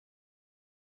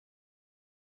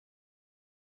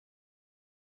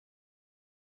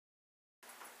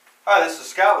Hi, this is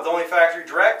Scott with Only Factory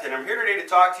Direct, and I'm here today to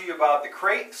talk to you about the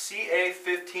Crate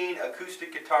CA-15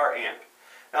 acoustic guitar amp.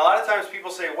 Now, a lot of times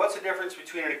people say, what's the difference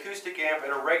between an acoustic amp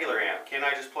and a regular amp? Can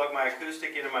I just plug my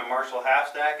acoustic into my Marshall half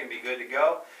stack and be good to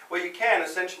go? Well, you can.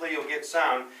 Essentially, you'll get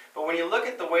sound, but when you look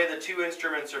at the way the two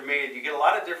instruments are made, you get a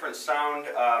lot of different sound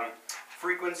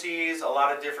frequencies, a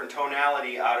lot of different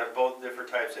tonality out of both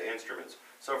different types of instruments.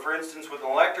 So, for instance, with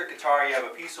an electric guitar, you have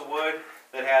a piece of wood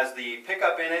that has the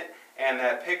pickup in it, and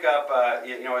that pickup,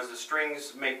 as the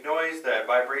strings make noise, that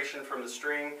vibration from the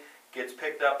string gets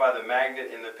picked up by the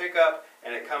magnet in the pickup,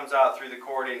 and it comes out through the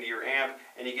cord into your amp,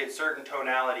 and you get certain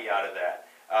tonality out of that.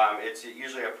 It's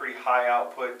usually a pretty high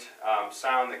output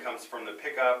sound that comes from the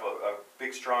pickup, a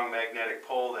big strong magnetic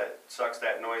pull that sucks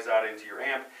that noise out into your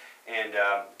amp and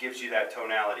gives you that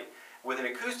tonality. With an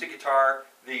acoustic guitar,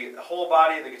 the whole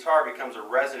body of the guitar becomes a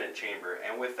resonant chamber,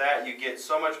 and with that you get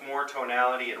so much more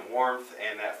tonality and warmth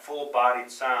and that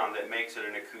full-bodied sound that makes it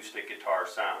an acoustic guitar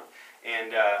sound.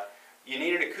 And you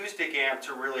need an acoustic amp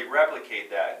to really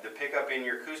replicate that. The pickup in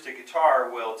your acoustic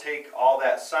guitar will take all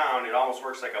that sound, it almost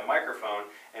works like a microphone,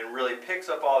 and really picks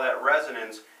up all that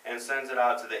resonance and sends it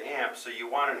out to the amp. So you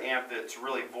want an amp that's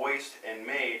really voiced and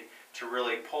made to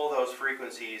really pull those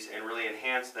frequencies and really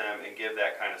enhance them and give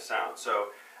that kind of sound.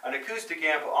 So an acoustic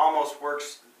amp almost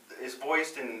is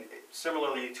voiced in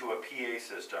similarly to a PA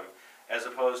system, as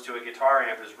opposed to a guitar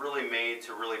amp is really made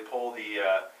to really pull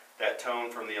that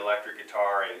tone from the electric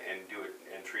guitar and do it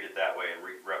and treat it that way and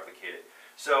replicate it.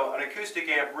 So an acoustic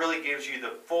amp really gives you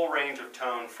the full range of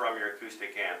tone from your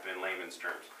acoustic amp in layman's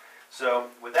terms. So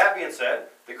with that being said,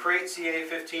 the Crate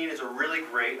CA-15 is a really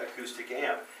great acoustic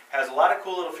amp. Has a lot of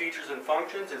cool little features and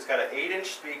functions. It's got an 8-inch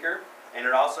speaker, and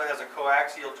it also has a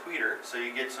coaxial tweeter, so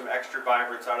you get some extra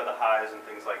vibrance out of the highs and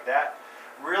things like that.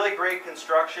 Really great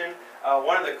construction.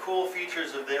 One of the cool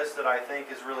features of this that I think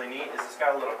is really neat is it's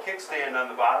got a little kickstand on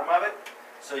the bottom of it,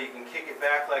 so you can kick it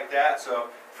back like that. So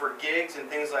for gigs and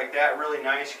things like that, really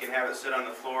nice. You can have it sit on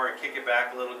the floor and kick it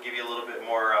back a little, give you a little bit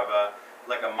more of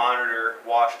like a monitor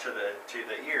wash to the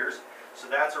ears. So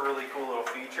that's a really cool little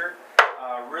feature.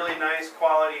 Really nice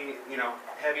quality,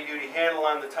 heavy-duty handle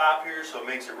on the top here, so it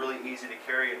makes it really easy to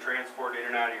carry and transport in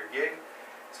and out of your gig.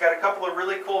 It's got a couple of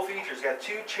really cool features. It's got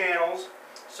 2 channels,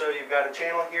 so you've got a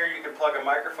channel here you can plug a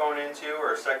microphone into,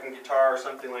 or a second guitar or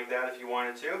something like that if you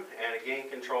wanted to, and a gain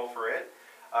control for it.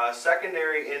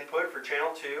 Secondary input for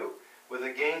channel 2 with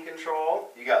a gain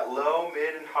control. You got low,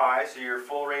 mid, and high, so your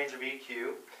full range of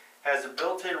EQ. Has a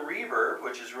built-in reverb,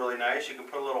 which is really nice. You can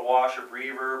put a little wash of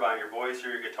reverb on your voice or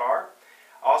your guitar.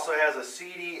 Also has a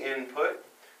CD input,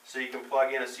 so you can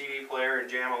plug in a CD player and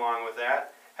jam along with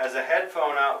that. Has a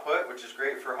headphone output, which is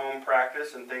great for home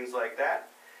practice and things like that.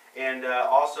 And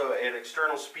also an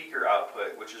external speaker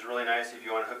output, which is really nice if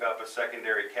you want to hook up a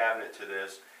secondary cabinet to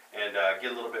this and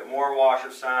get a little bit more wash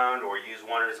of sound, or use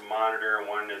one as a monitor and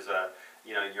one as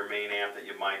your main amp that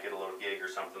you might get a little gig or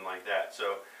something like that.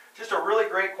 So just a really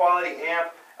great quality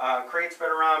amp. Crate's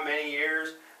been around many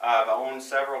years. I've owned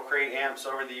several Crate amps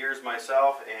over the years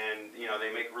myself, and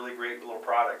they make really great little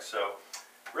products. So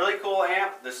really cool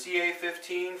amp, the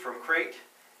CA-15 from Crate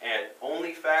at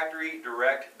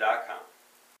onlyfactorydirect.com.